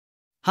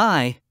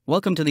Hi,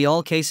 welcome to the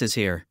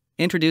AllCasesHere,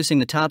 introducing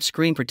the top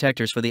screen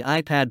protectors for the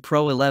iPad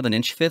Pro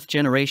 11-inch 5th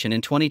generation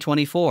in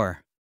 2024.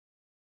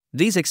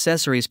 These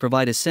accessories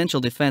provide essential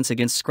defense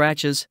against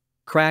scratches,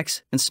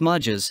 cracks, and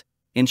smudges,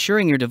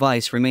 ensuring your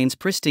device remains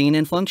pristine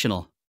and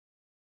functional.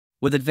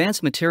 With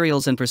advanced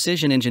materials and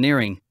precision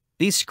engineering,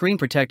 these screen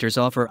protectors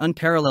offer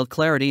unparalleled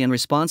clarity and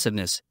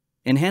responsiveness,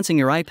 enhancing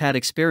your iPad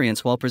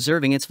experience while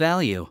preserving its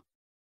value.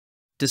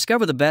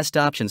 Discover the best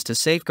options to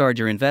safeguard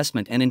your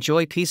investment and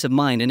enjoy peace of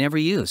mind in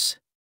every use.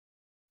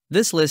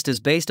 This list is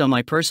based on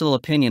my personal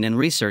opinion and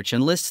research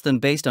and lists them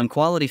based on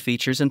quality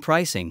features and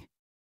pricing.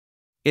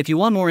 If you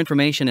want more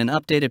information and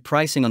updated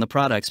pricing on the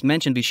products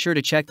mentioned, be sure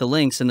to check the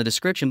links in the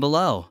description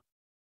below.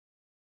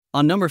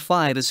 On number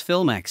 5 is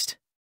Filmexed.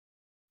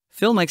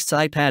 Filmexed's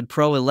iPad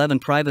Pro 11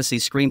 Privacy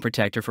Screen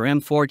Protector for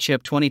M4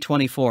 chip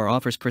 2024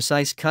 offers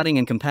precise cutting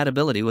and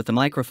compatibility with the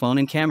microphone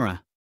and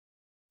camera.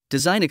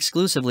 Designed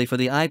exclusively for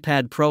the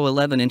iPad Pro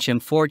 11-inch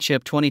M4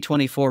 chip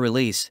 2024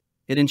 release,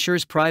 it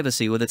ensures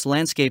privacy with its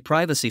landscape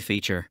privacy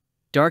feature,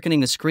 darkening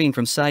the screen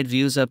from side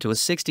views up to a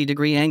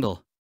 60-degree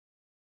angle.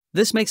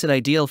 This makes it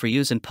ideal for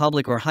use in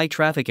public or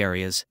high-traffic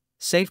areas,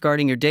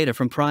 safeguarding your data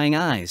from prying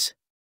eyes.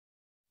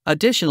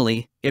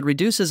 Additionally, it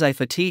reduces eye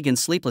fatigue and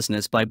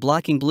sleeplessness by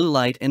blocking blue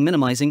light and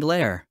minimizing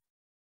glare.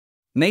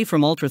 Made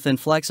from ultra-thin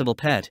flexible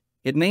PET,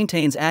 it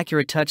maintains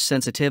accurate touch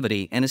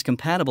sensitivity and is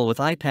compatible with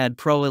iPad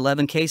Pro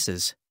 11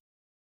 cases.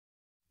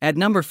 At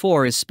number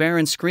 4 is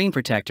Sparin's Screen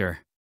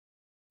Protector.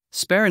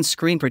 Sparin's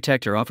Screen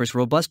Protector offers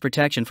robust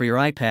protection for your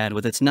iPad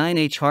with its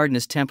 9H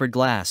hardness tempered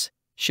glass,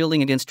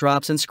 shielding against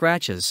drops and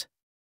scratches.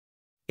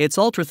 Its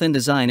ultra-thin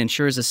design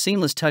ensures a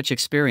seamless touch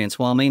experience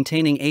while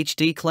maintaining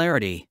HD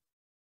clarity.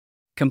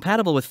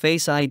 Compatible with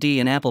Face ID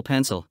and Apple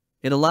Pencil,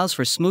 it allows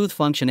for smooth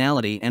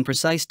functionality and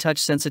precise touch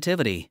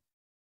sensitivity.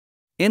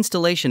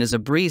 Installation is a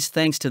breeze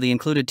thanks to the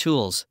included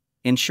tools,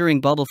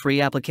 ensuring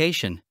bubble-free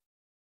application.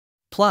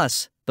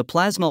 Plus, the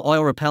plasma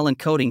oil repellent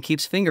coating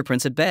keeps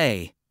fingerprints at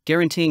bay,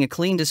 guaranteeing a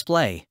clean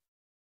display.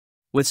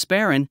 With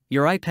Sparin,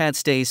 your iPad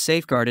stays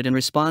safeguarded and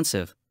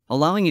responsive,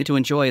 allowing you to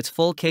enjoy its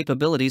full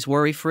capabilities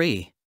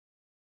worry-free.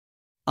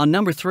 On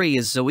number 3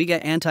 is Zoiga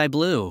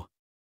Anti-Blue.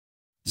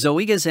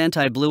 Zoiga's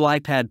Anti-Blue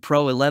iPad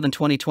Pro 11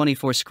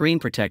 2024 screen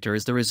protector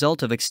is the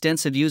result of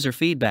extensive user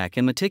feedback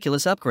and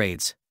meticulous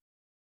upgrades.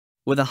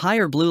 With a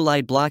higher blue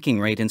light blocking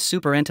rate and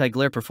super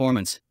anti-glare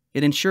performance,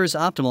 it ensures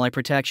optimal eye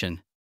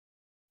protection.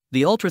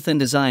 The ultra-thin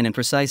design and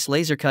precise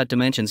laser-cut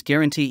dimensions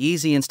guarantee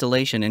easy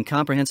installation and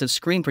comprehensive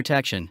screen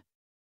protection.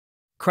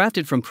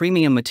 Crafted from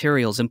premium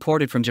materials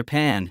imported from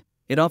Japan,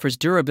 it offers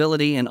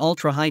durability and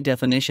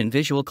ultra-high-definition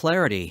visual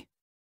clarity.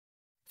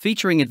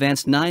 Featuring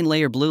advanced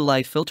 9-layer blue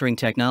light filtering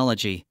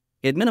technology,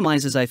 it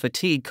minimizes eye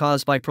fatigue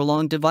caused by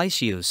prolonged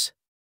device use.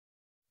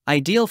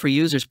 Ideal for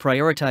users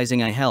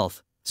prioritizing eye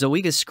health,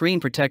 Zoiga's screen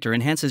protector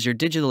enhances your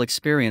digital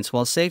experience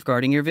while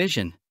safeguarding your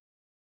vision.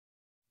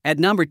 At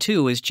number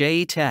 2 is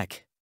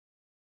Jetech.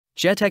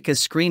 Jetech's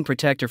screen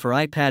protector for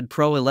iPad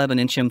Pro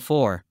 11-inch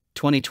M4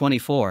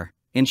 2024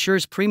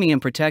 ensures premium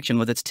protection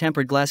with its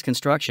tempered glass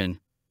construction,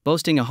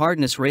 boasting a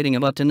hardness rating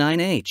of up to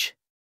 9H.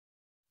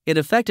 It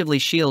effectively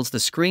shields the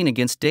screen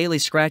against daily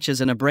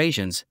scratches and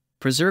abrasions,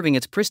 preserving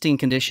its pristine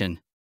condition.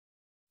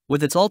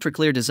 With its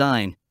ultra-clear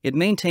design, it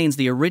maintains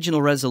the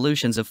original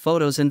resolutions of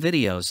photos and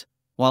videos,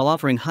 while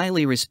offering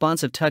highly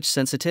responsive touch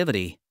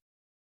sensitivity.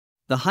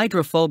 The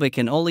hydrophobic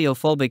and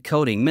oleophobic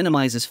coating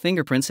minimizes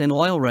fingerprints and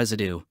oil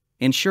residue,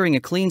 ensuring a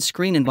clean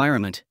screen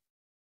environment.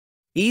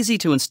 Easy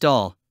to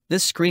install,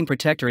 this screen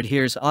protector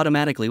adheres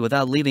automatically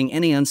without leaving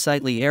any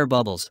unsightly air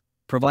bubbles,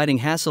 providing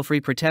hassle-free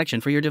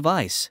protection for your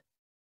device.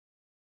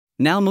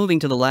 Now moving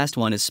to the last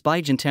one is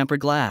Spigen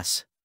Tempered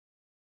Glass.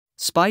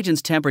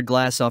 Spigen's tempered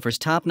glass offers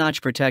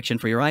top-notch protection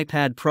for your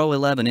iPad Pro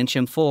 11-inch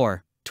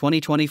M4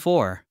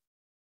 2024.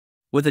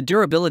 With a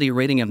durability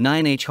rating of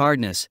 9H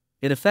hardness,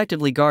 it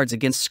effectively guards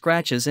against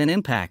scratches and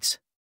impacts.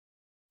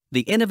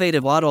 The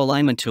innovative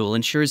auto-alignment tool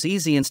ensures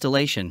easy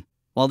installation,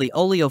 while the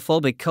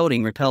oleophobic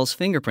coating repels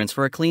fingerprints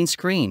for a clean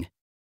screen.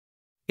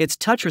 Its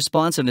touch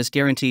responsiveness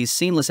guarantees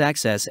seamless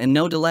access and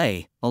no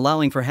delay,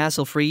 allowing for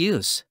hassle-free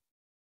use.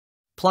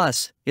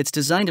 Plus, it's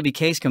designed to be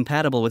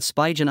case-compatible with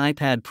Spigen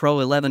iPad Pro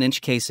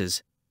 11-inch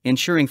cases,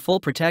 ensuring full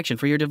protection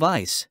for your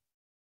device.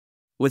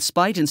 With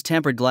Spigen's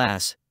tempered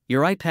glass,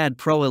 your iPad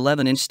Pro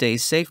 11-inch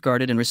stays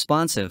safeguarded and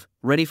responsive,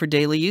 ready for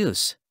daily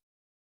use.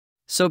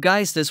 So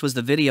guys, this was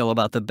the video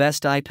about the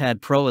best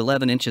iPad Pro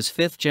 11-inches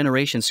 5th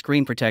generation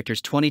screen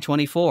protectors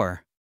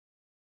 2024.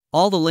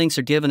 All the links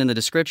are given in the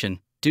description,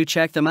 do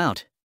check them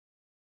out.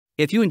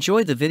 If you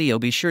enjoyed the video,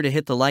 be sure to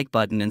hit the like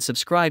button and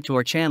subscribe to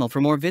our channel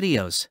for more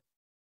videos.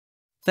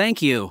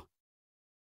 Thank you.